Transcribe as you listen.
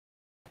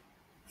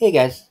Hey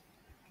guys,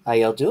 how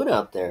y'all doing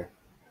out there?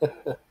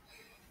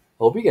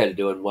 Hope you guys are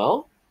doing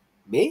well.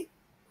 Me?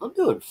 I'm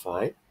doing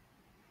fine.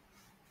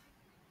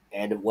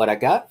 And what I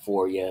got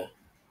for you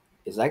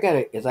is I got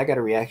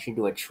a reaction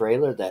to a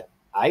trailer that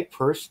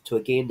to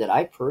a game that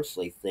I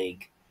personally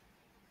think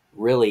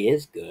really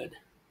is good.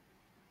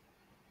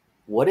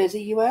 What is it,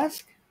 you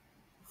ask?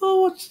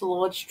 Oh, it's the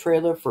launch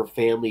trailer for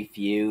Family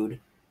Feud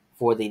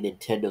for the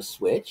Nintendo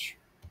Switch.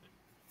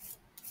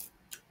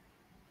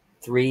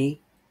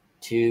 Three,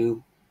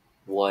 two,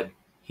 one.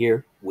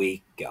 Here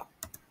we go.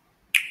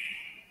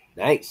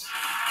 Nice.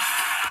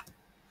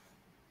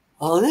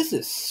 Oh, this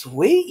is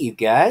sweet, you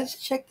guys.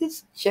 Check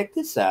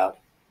this out.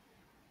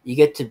 You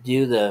get to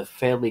do the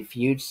Family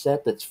Feud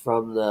set that's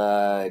from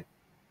the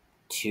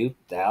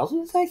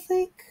 2000s, I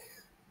think.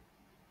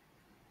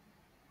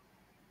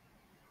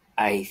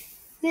 I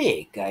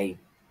think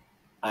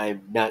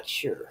I'm not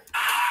sure.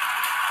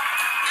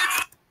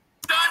 It's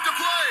time to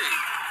play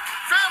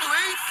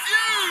Family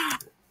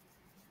Feud!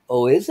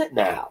 Oh, is it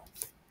now?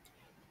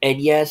 And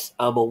yes,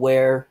 I'm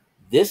aware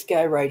this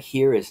guy right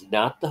here is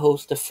not the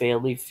host of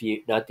Family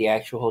Feud, not the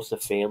actual host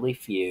of Family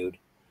Feud.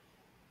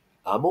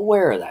 I'm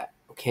aware of that.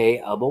 Okay,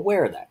 I'm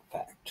aware of that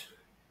fact.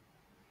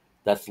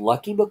 That's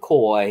Lucky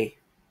McCoy.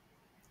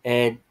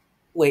 And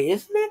wait,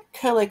 isn't that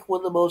kind of like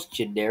one of the most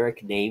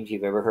generic names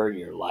you've ever heard in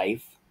your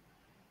life?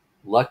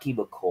 Lucky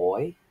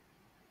McCoy?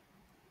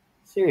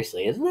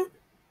 Seriously, isn't it?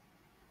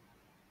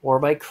 Or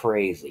am I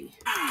crazy?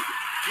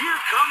 Here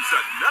comes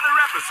another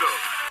episode.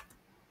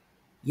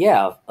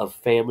 Yeah, of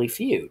Family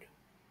Feud.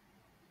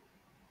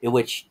 In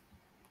which,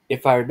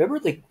 if I remember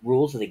the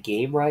rules of the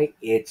game right,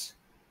 it's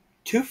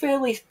two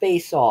families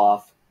face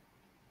off.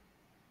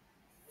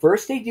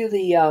 First, they do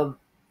the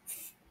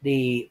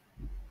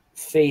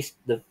face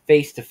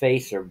to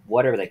face or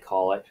whatever they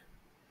call it.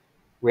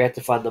 We have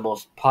to find the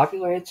most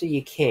popular answer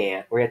you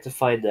can. We have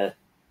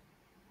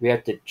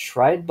to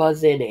try and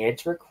buzz in to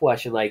answer a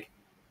question. Like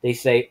they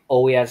say,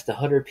 oh, we asked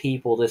 100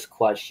 people this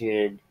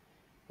question,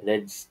 and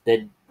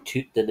then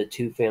the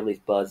two families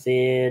buzz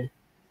in,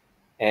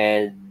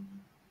 and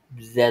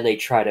then they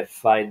try to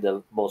find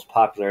the most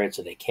popular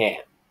answer they can.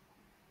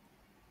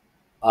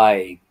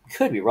 I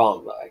could be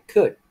wrong, though. I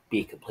could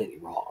be completely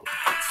wrong.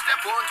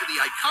 Step on to the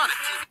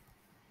iconic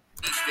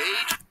TV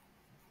stage.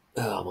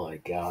 Oh my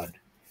god.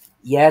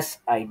 Yes,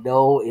 I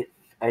know it.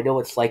 I know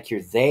it's like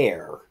you're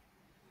there,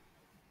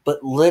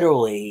 but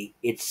literally,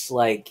 it's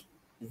like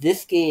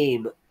this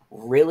game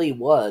really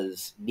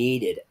was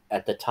needed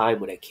at the time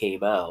when it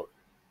came out.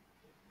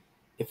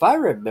 If I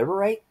remember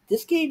right,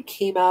 this game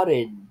came out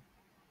in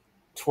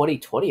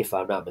 2020, if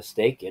I'm not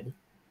mistaken.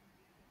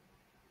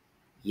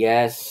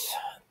 Yes,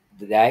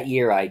 that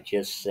year I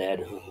just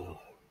said,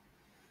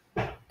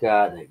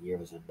 God, that year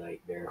was a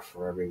nightmare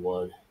for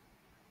everyone.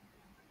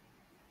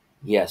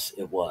 Yes,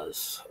 it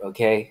was.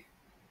 Okay?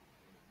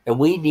 And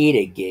we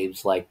needed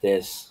games like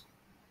this.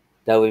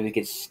 That way we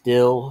could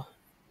still,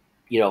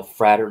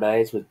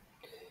 fraternize with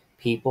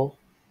people.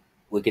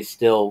 We could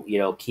still,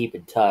 keep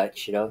in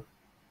touch.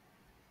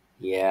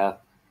 Yeah.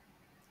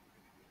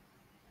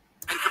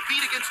 And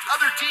compete against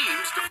other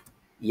teams to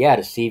Yeah,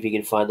 to see if you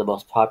can find the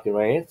most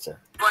popular answer.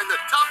 find the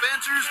top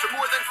answers to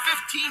more than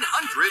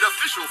 1,500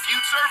 official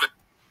feud surveys.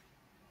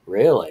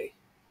 Really?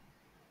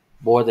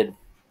 More than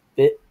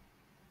fit.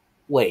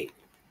 Wait.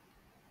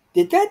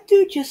 Did that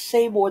dude just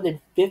say more than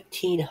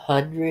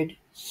 1,500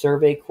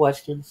 survey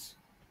questions?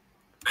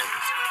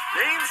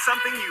 Name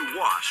something you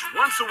wash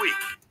once a week.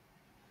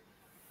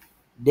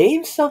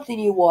 Name something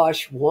you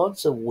wash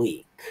once a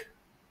week.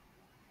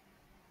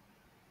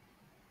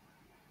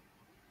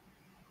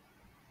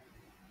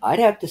 I'd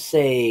have to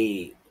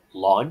say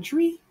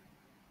laundry,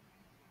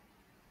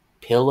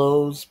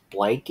 pillows,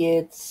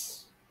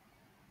 blankets,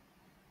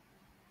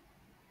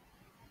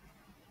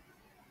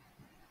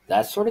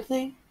 that sort of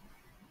thing.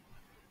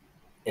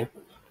 Am-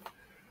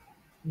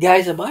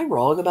 Guys, am I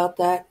wrong about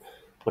that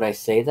when I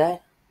say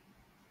that?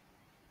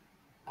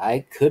 I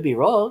could be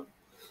wrong.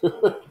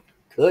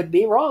 Could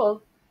be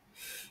wrong.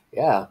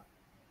 Yeah.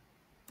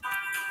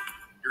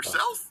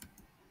 Yourself?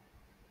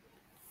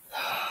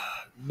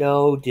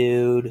 No,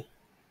 dude.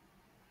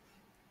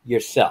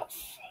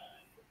 Yourself.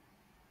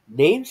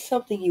 Name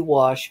something you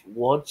wash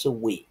once a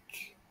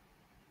week.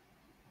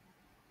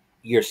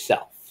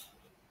 Yourself.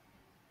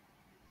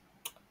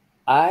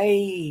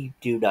 I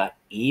do not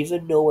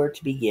even know where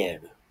to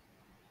begin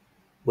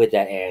with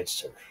that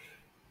answer.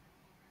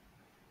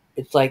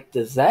 It's like,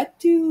 does that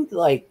dude,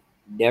 like,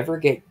 never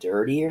get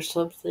dirty or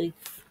something?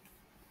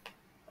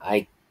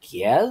 I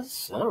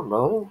guess? I don't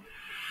know.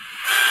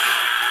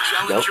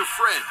 Challenge Nope. your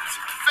friends,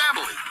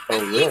 family, Oh,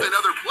 and really? even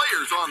other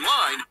players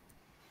online.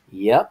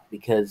 Yep,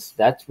 because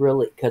at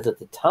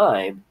the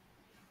time,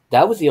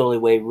 that was the only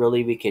way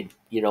really we could,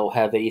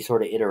 have any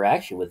sort of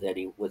interaction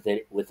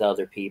with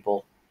other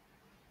people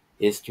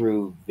is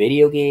through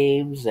video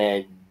games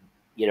and,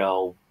 you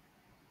know,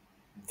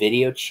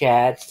 video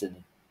chats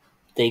and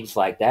things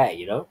like that.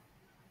 Yeah. In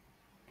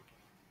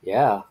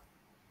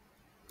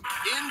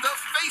the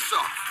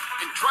face-off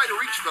and try to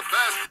reach the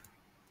fast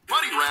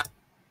money round.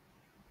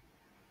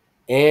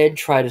 and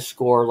try to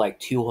score like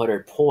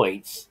 200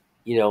 points,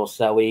 so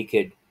that way you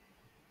could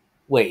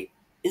wait.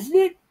 Isn't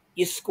it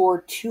you score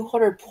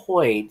 200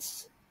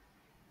 points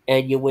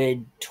and you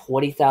win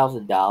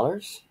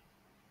 $20,000?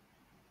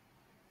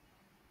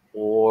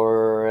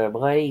 Or am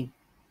I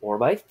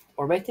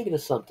thinking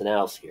of something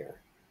else here?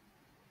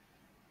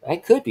 I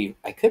could be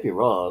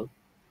wrong.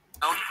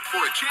 For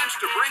a chance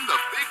to bring the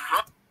big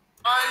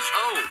prize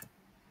home.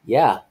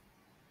 Yeah,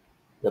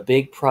 the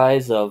big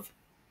prize of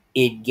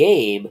in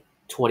game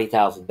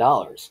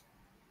 $20,000.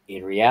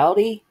 In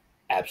reality,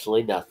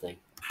 absolutely nothing.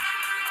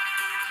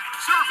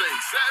 Survey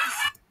says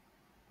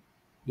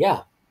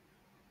Yeah,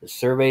 the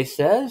survey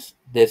says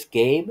this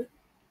game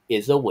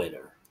is a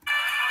winner.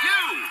 you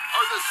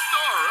are the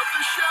star of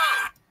the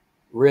show.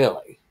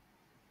 Really.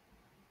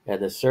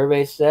 And the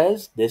survey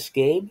says this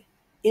game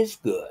is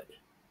good.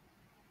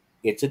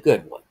 It's a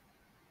good one.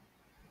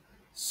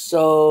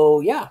 So,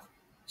 yeah.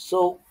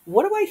 So,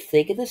 what do I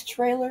think of this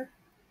trailer?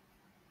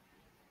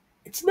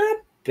 It's not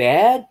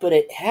bad, but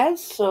it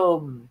has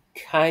some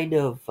kind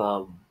of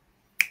what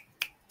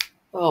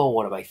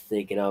am I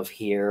thinking of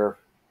here?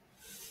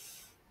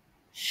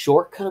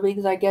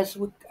 Shortcomings, I guess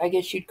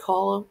you'd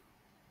call them.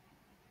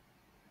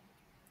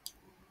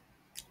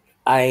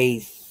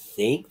 I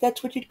think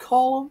that's what you'd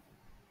call them.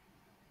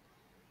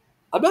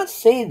 I'm not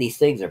saying these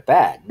things are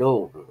bad.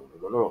 No, no, no,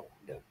 no, no,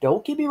 no.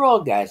 Don't get me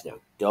wrong, guys. Now,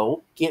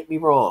 don't get me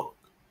wrong.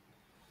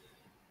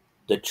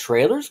 The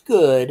trailer's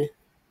good,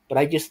 but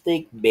I just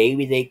think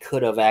maybe they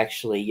could have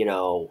actually,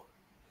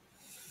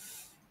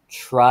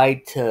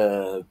 tried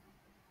to,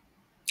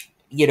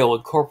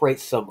 incorporate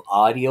some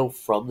audio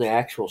from the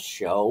actual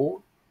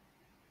show,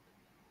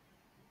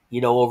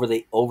 over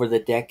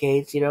the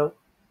decades,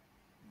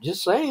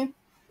 Just saying.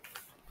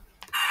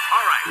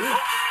 All right, Yeah.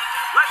 folks,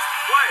 let's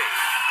play.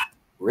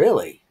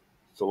 Really?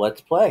 So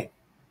let's play.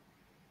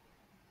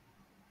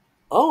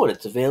 Oh, and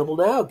it's available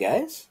now,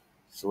 guys.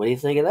 So what do you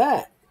think of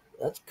that?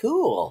 That's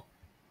cool.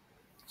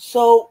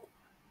 So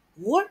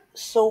what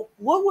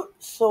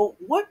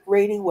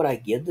rating would I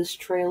give this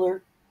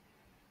trailer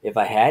if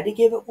I had to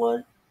give it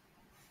one?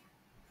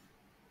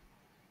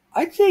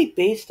 I'd say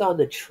based on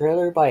the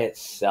trailer by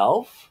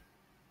itself,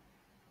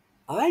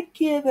 I'd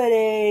give it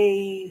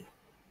a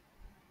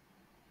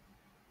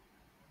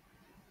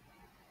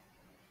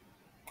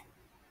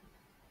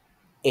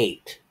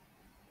 8.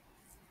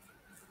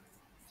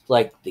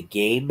 Like the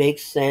game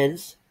makes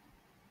sense,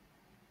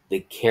 the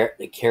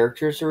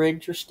characters are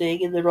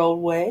interesting in their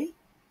own way,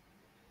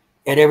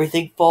 and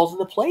everything falls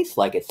into place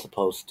like it's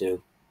supposed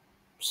to.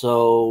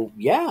 So,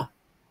 yeah,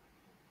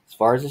 as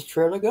far as this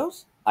trailer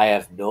goes, I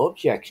have no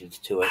objections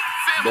to it.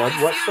 Family None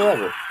Feud.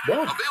 whatsoever. None.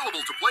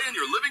 Available to play in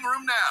your living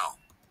room now.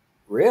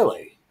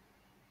 Really.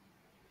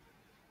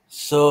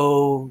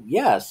 So,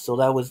 yeah, so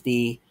that was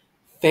the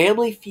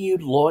Family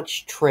Feud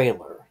launch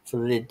trailer for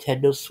the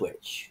Nintendo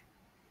Switch.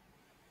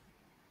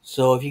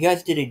 So, if you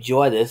guys did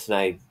enjoy this, and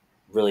I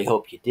really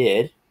hope you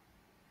did,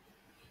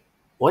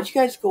 why don't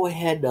you guys go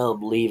ahead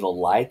and leave a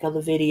like on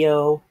the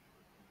video,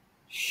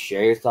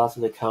 share your thoughts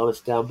in the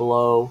comments down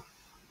below.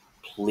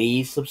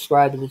 Please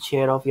subscribe to the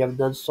channel if you haven't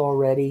done so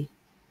already.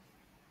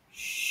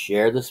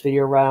 Share this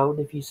video around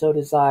if you so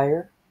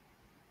desire.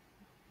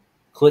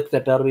 Click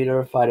that bell to be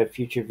notified of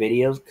future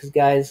videos, because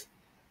guys,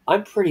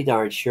 I'm pretty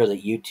darn sure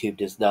that YouTube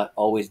does not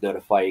always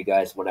notify you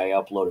guys when I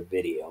upload a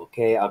video,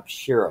 okay? I'm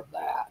sure of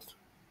that.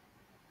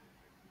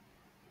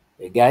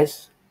 And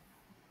guys,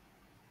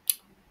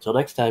 until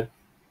next time,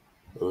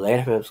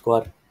 later, fam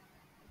squad.